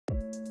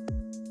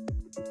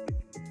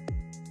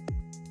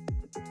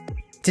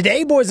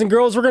Today, boys and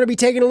girls, we're going to be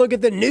taking a look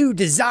at the new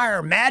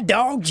Desire Mad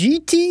Dog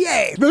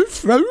GTA.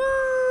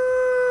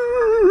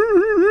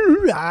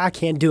 I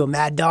can't do a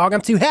Mad Dog.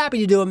 I'm too happy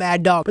to do a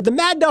Mad Dog. But the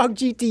Mad Dog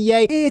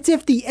GTA, it's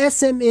if the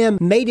SMM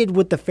mated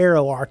with the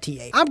Pharaoh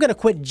RTA. I'm going to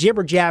quit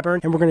jibber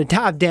jabbering and we're going to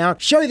dive down,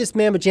 show you this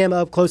mamma jamma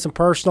up close and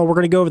personal. We're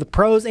going to go over the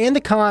pros and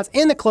the cons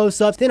and the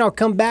close-ups. Then I'll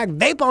come back,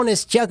 vape on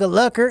this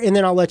chugga-lucker, and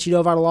then I'll let you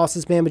know if I lost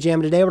this mamma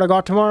jamma today, what I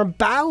got tomorrow, and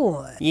buy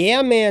one.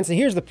 Yeah, man, so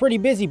here's the pretty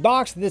busy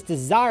box that this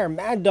Desire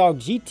Mad Dog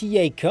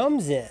GTA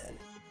comes in.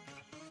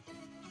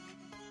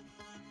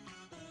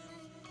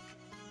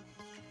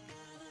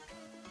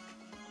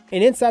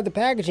 And inside the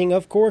packaging,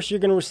 of course, you're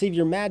going to receive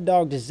your Mad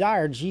Dog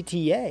Desire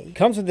GTA.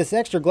 Comes with this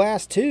extra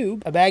glass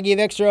tube, a baggie of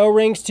extra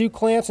O-rings, 2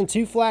 clamps, and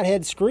 2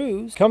 flathead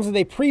screws. Comes with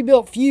a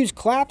pre-built fused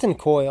Clapton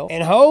coil.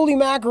 And holy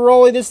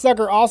macaroni, this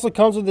sucker also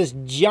comes with this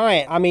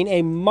giant,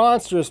 a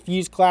monstrous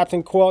fused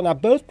Clapton coil. Now,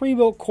 both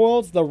pre-built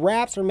coils, the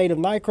wraps are made of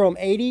Nichrome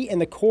 80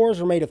 and the cores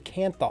are made of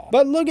Kanthal.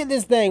 But look at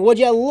this thing. Would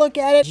you look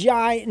at it?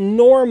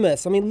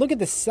 Ginormous. Look at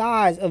the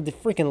size of the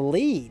freaking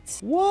leads.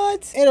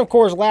 What? And of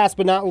course, last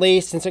but not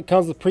least, since it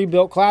comes with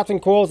pre-built Clapton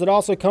coils, it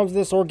also comes with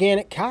this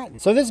organic cotton.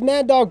 So this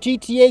Mad Dog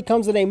GTA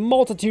comes in a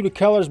multitude of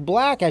colors.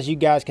 Black, as you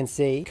guys can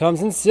see,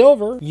 comes in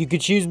silver. You could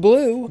choose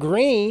blue,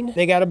 green,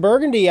 they got a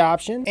burgundy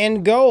option,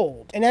 and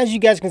gold. And as you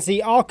guys can see,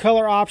 all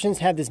color options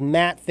have this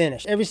matte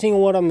finish. Every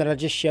single one of them that I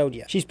just showed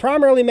you. She's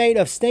primarily made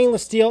of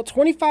stainless steel,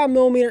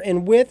 25mm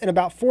in width and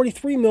about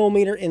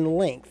 43mm in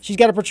length. She's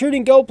got a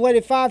protruding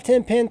gold-plated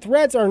 510 pin.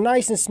 Threads are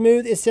nice and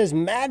smooth. It says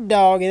Mad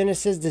Dog, and then it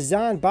says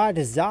designed by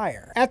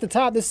Desire. At the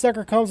top, this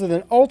sucker comes with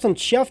an Ultem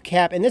chuff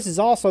cap, and this is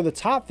also the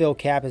top fill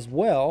cap as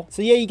well.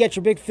 So yeah, you got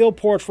your big fill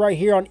ports right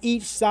here on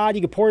each side.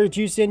 You can pour your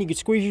juice in, you can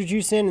squeeze your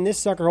juice in, and this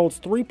sucker holds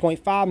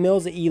 3.5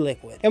 mils of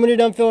e-liquid. And when you're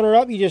done filling her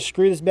up, you just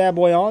screw this bad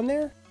boy on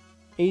there.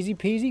 Easy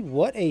peasy,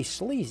 what a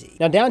sleazy.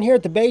 Now down here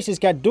at the base, it's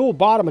got dual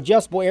bottom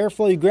adjustable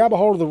airflow. You grab a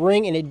hold of the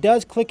ring and it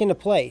does click into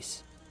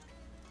place.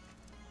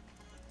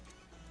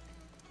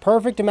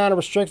 Perfect amount of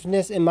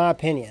restrictiveness in my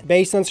opinion.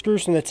 Base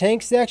unscrews from the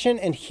tank section,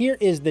 and here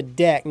is the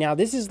deck. Now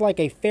this is like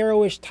a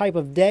Pharaoh-ish type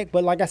of deck,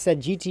 but like I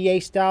said,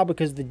 GTA style,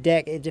 because the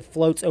deck, it just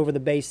floats over the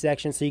base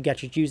section. So you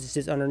got your juice that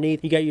sits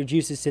underneath, you got your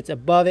juice that sits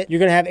above it. You're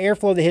gonna have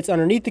airflow that hits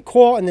underneath the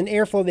coil, and then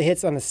airflow that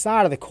hits on the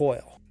side of the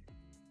coil.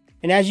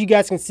 And as you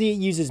guys can see, it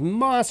uses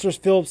monstrous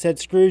Phillips head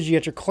screws. You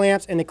got your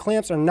clamps, and the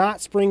clamps are not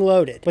spring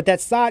loaded. But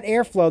that side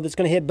airflow that's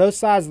going to hit both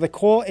sides of the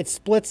coil, it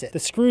splits it. The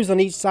screws on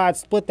each side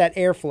split that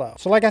airflow.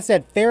 So like I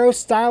said, Pharaoh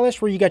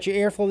stylish, where you got your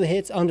airflow that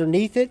hits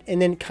underneath it,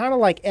 and then kind of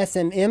like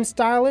SMM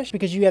stylish,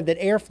 because you have that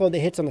airflow that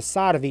hits on the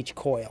side of each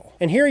coil.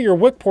 And here are your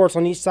wick ports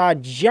on each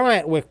side.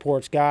 Giant wick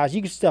ports, guys.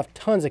 You can stuff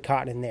tons of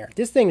cotton in there.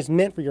 This thing is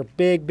meant for your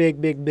big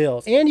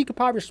builds. And you can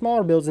pop your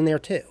smaller builds in there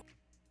too.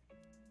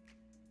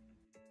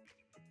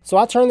 So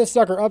I turn this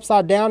sucker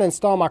upside down and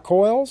install my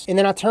coils, and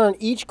then I turn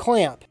each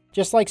clamp,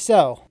 just like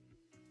so.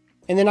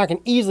 And then I can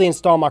easily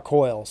install my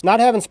coils. Not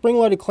having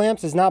spring-loaded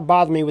clamps does not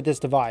bother me with this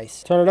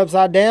device. Turn it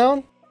upside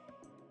down.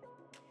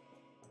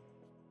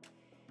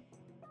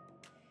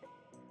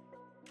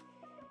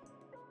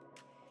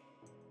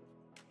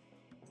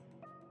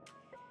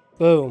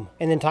 Boom.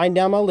 And then tighten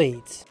down my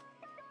leads.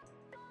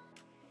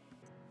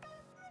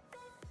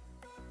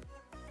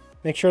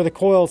 Make sure the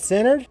coil is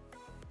centered.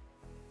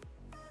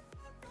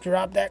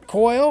 Drop that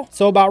coil.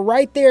 So about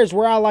right there is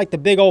where I like the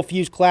big old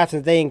fused claps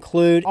that they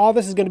include. All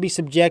this is going to be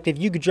subjective.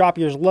 You could drop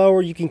yours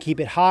lower, you can keep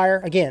it higher.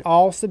 Again,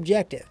 all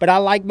subjective. But I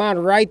like mine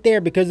right there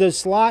because those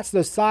slots,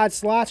 those side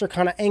slots are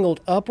kind of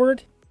angled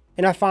upward.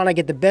 And I find I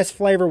get the best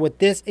flavor with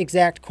this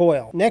exact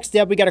coil. Next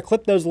step, we got to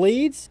clip those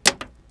leads.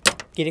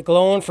 Get it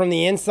glowing from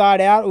the inside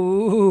out.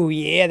 Ooh,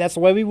 yeah, that's the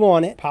way we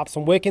want it. Pop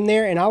some wick in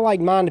there, and I like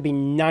mine to be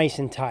nice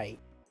and tight.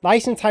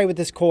 Nice and tight with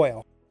this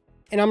coil.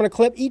 And I'm going to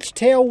clip each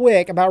tail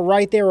wick about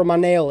right there where my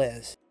nail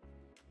is.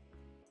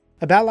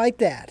 About like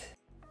that.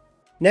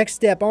 Next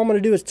step, all I'm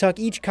going to do is tuck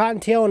each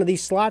cottontail into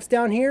these slots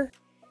down here.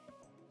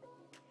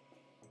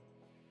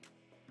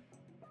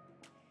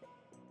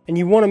 And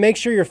you want to make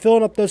sure you're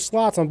filling up those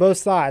slots on both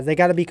sides. They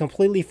got to be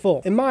completely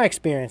full, in my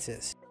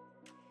experiences.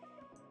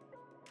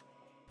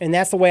 And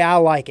that's the way I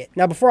like it.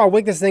 Now before I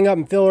wick this thing up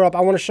and fill her up,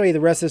 I want to show you the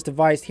rest of this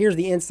device. Here's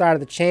the inside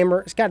of the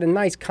chamber. It's got a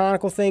nice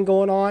conical thing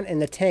going on,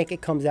 and the tank,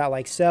 it comes out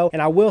like so.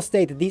 And I will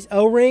state that these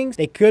O-rings,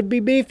 they could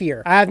be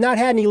beefier. I have not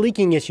had any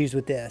leaking issues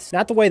with this.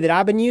 Not the way that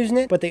I've been using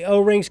it, but the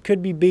O-rings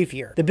could be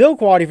beefier. The build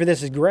quality for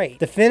this is great.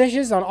 The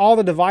finishes on all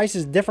the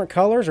devices, different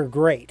colors, are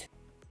great.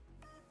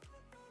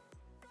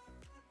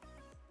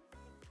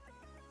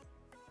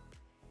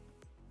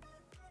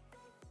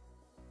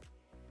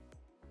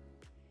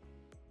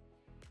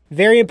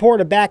 Very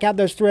important to back out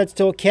those threads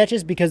till it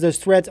catches, because those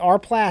threads are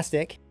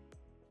plastic.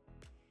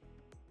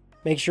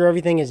 Make sure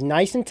everything is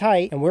nice and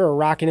tight, and we're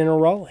rocking and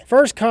rolling.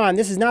 First con,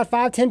 this is not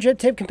 510 drip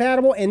tip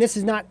compatible, and this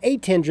is not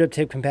 810 drip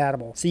tip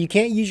compatible. So you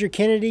can't use your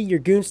Kennedy, your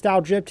Goon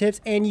style drip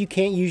tips, and you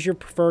can't use your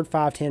preferred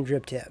 510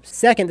 drip tips.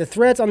 Second, the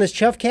threads on this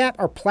chuff cap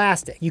are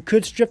plastic. You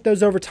could strip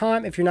those over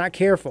time if you're not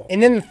careful.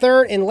 And then the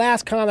third and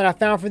last con that I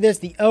found for this,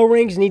 the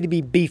O-rings need to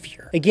be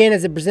beefier. Again,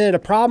 has it presented a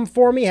problem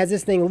for me? Has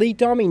this thing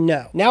leaked on me?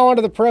 No. Now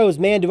onto the pros.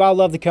 Man, do I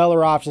love the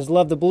color options.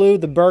 Love the blue,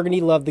 the burgundy,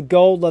 love the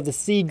gold, love the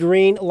sea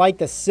green, like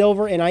the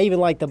silver, and I even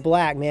like the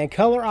black, man.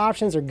 Color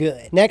options are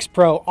good. Next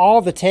pro,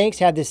 all the tanks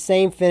have this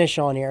same finish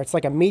on here. It's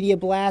like a media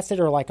blasted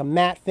or like a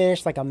matte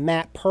finish, like a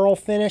matte pearl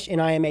finish,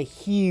 and I am a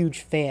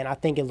huge fan. I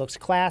think it looks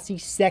classy,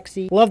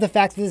 sexy. Love the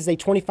fact that this is a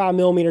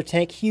 25mm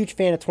tank. Huge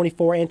fan of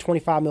 24 and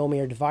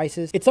 25mm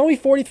devices. It's only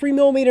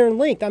 43mm in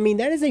length. I mean,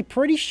 that is a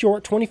pretty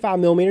short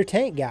 25mm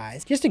tank,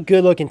 guys. Just a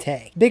good looking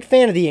tank. Big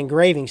fan of the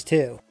engravings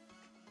too.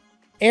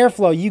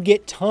 Airflow, you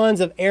get tons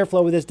of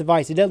airflow with this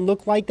device. It doesn't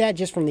look like that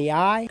just from the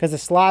eye because the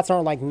slots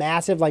aren't like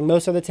massive like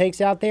most other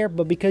tanks out there,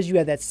 but because you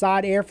have that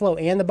side airflow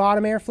and the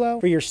bottom airflow,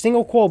 for your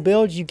single coil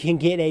builds, you can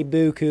get a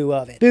buku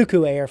of it.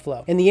 Buku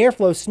airflow. And the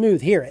airflow is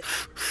smooth, hear it.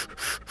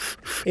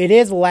 It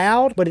is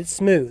loud, but it's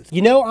smooth.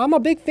 You know, I'm a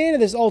big fan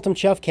of this Ultem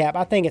chuff cap.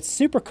 I think it's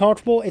super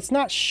comfortable. It's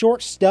not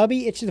short,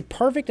 stubby. It's just the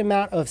perfect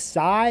amount of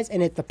size,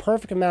 and it's the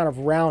perfect amount of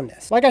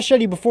roundness. Like I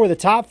showed you before, the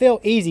top fill,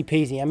 easy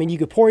peasy. I mean, you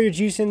could pour your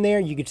juice in there,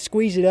 you could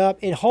squeeze it up.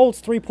 It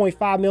holds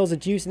 3.5 mils of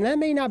juice, and that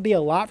may not be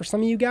a lot for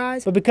some of you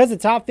guys, but because the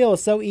top fill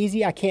is so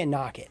easy, I can't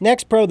knock it.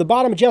 Next pro, the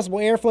bottom adjustable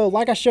airflow.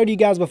 Like I showed you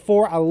guys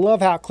before, I love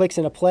how it clicks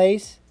into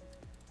place.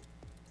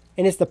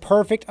 And it's the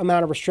perfect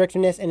amount of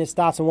restrictiveness, and it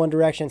stops in one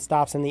direction,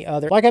 stops in the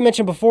other. Like I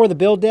mentioned before, the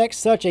build deck,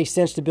 such a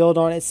cinch to build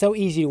on. It's so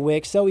easy to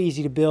wick, so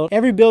easy to build.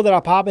 Every build that I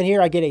pop in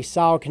here, I get a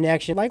solid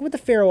connection. Like with the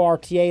Faro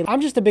RTA,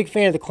 I'm just a big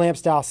fan of the clamp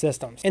style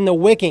systems. And the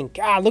wicking,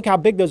 God, look how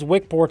big those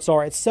wick ports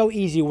are. It's so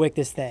easy to wick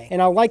this thing.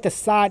 And I like the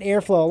side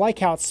airflow. I like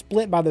how it's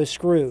split by those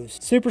screws.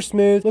 Super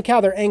smooth. Look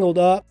how they're angled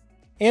up.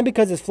 And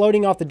because it's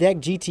floating off the deck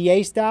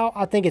GTA style,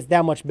 I think it's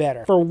that much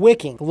better. For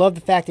wicking, love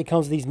the fact it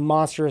comes with these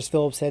monstrous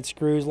Phillips head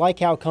screws. Like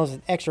how it comes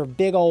with extra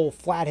big old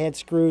flathead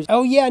screws.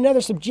 Oh yeah, another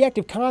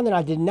subjective con that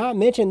I did not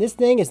mention. This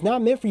thing is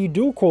not meant for you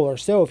dual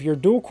coilers. So if you're a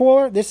dual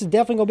coiler, this is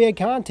definitely going to be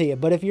a con to you.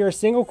 But if you're a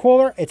single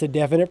coiler, it's a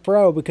definite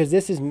pro because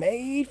this is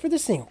made for the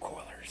single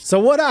coiler. So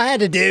what I had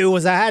to do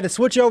was I had to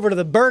switch over to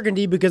the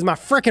burgundy because my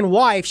freaking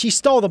wife, she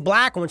stole the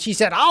black one. She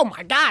said, oh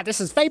my God,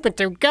 this is vaping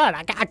too good.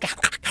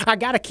 I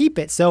gotta keep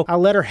it. So I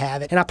let her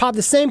have it. And I popped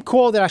the same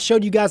coil that I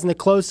showed you guys in the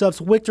close-ups,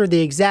 wicked her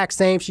the exact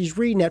same. She's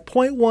reading at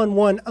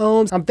 0.11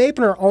 ohms. I'm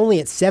vaping her only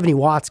at 70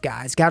 watts,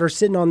 guys. Got her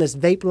sitting on this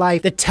Vape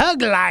Life, the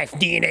Tug Life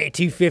DNA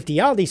 250.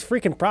 All these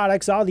freaking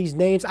products, all these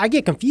names. I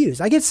get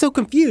confused. I get so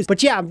confused.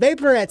 But yeah, I'm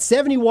vaping her at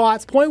 70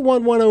 watts,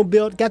 0.11 ohm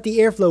build. Got the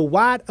airflow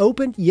wide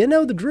open. You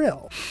know the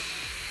drill.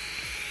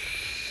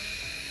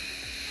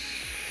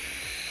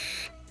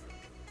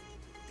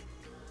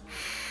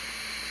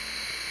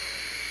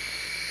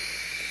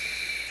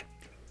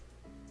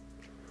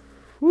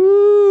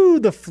 Woo,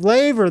 the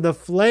flavor, the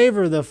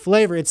flavor, the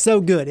flavor. It's so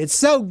good. It's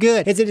so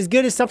good. Is it as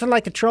good as something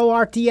like the Troll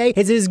RTA?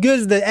 Is it as good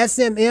as the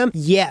SMM?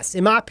 Yes,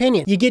 in my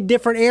opinion. You get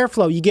different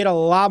airflow. You get a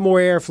lot more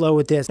airflow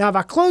with this. Now, if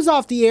I close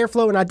off the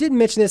airflow, and I didn't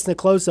mention this in the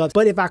close-ups,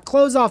 but if I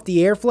close off the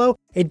airflow,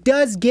 it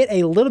does get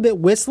a little bit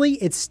whistly.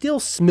 It's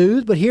still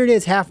smooth, but here it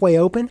is halfway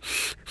open.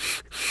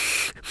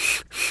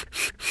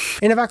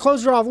 And if I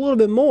close it off a little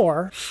bit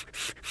more,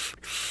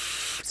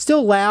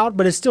 still loud,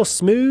 but it's still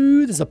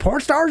smooth as a porn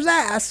star's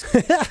ass.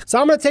 So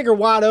I'm going to take her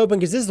wide open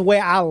because this is the way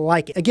I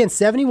like it. Again,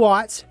 70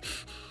 watts.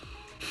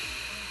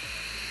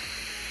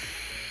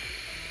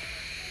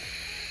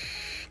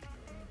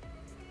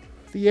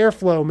 The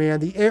airflow,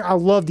 man. I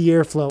love the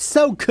airflow.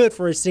 So good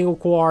for a single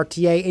coil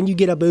RTA, and you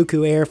get a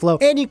buku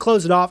airflow, and you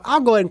close it off. I'll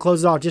go ahead and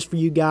close it off just for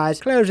you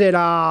guys. Close it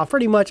off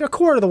pretty much a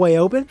quarter of the way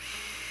open.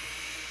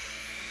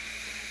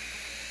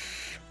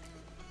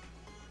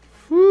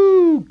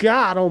 Woo,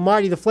 God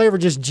almighty, the flavor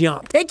just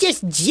jumped. It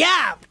just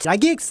jumped. I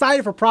get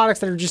excited for products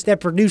that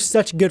produce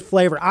such good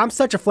flavor. I'm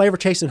such a flavor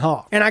chasing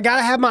hog, and I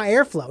gotta have my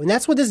airflow, and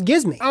that's what this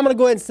gives me. I'm gonna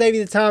go ahead and save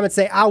you the time and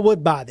say I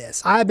would buy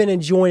this. I've been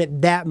enjoying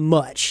it that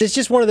much. It's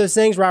just one of those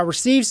things where I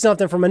receive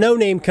something from a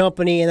no-name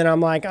company, and then I'm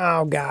like,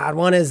 oh God,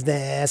 what is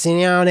this? And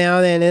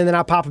then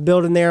I pop a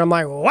build in there, I'm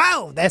like,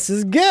 wow, this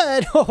is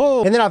good.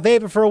 And then I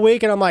vape it for a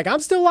week, and I'm like, I'm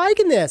still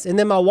liking this. And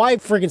then my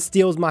wife freaking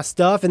steals my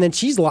stuff, and then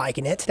she's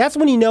liking it. That's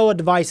when you know a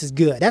device is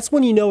good. That's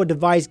when you know a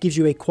device gives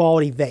you a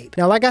quality vape.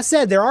 Now, like I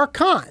said, there are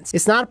cons.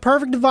 It's not a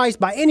perfect device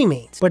by any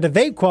means, but the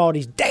vape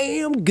quality's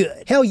damn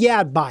good. Hell yeah,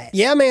 I'd buy it.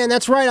 Yeah, man,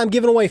 that's right. I'm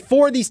giving away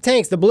 4 of these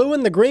tanks, the blue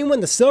one, the green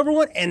one, the silver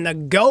one, and the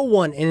gold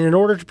one. And in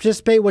order to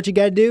participate, what you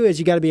gotta do is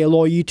you gotta be a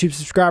loyal YouTube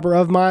subscriber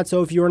of mine.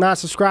 So if you are not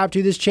subscribed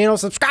to this channel,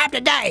 subscribe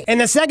today.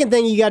 And the second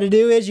thing you gotta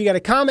do is you gotta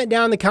comment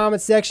down in the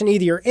comment section,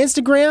 either your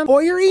Instagram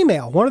or your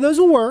email. One of those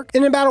will work.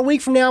 And in about a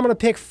week from now, I'm gonna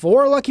pick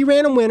 4 lucky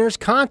random winners,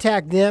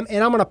 contact them,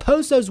 and I'm gonna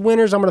post those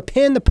winners. I'm gonna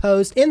pin the post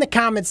post in the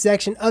comments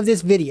section of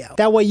this video.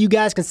 That way you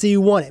guys can see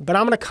who won it. But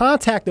I'm going to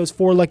contact those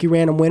 4 lucky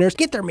random winners,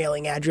 get their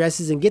mailing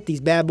addresses, and get these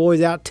bad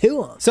boys out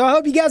to them. So I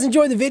hope you guys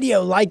enjoyed the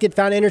video, liked it,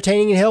 found it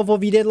entertaining and helpful.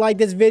 If you did like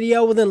this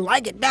video, well then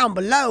like it down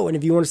below. And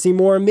if you want to see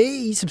more of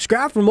me,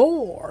 subscribe for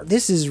more.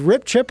 This is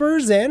Rip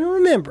Trippers, and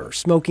remember,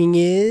 smoking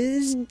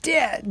is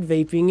dead,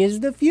 vaping is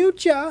the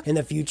future, and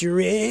the future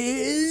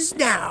is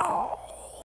now.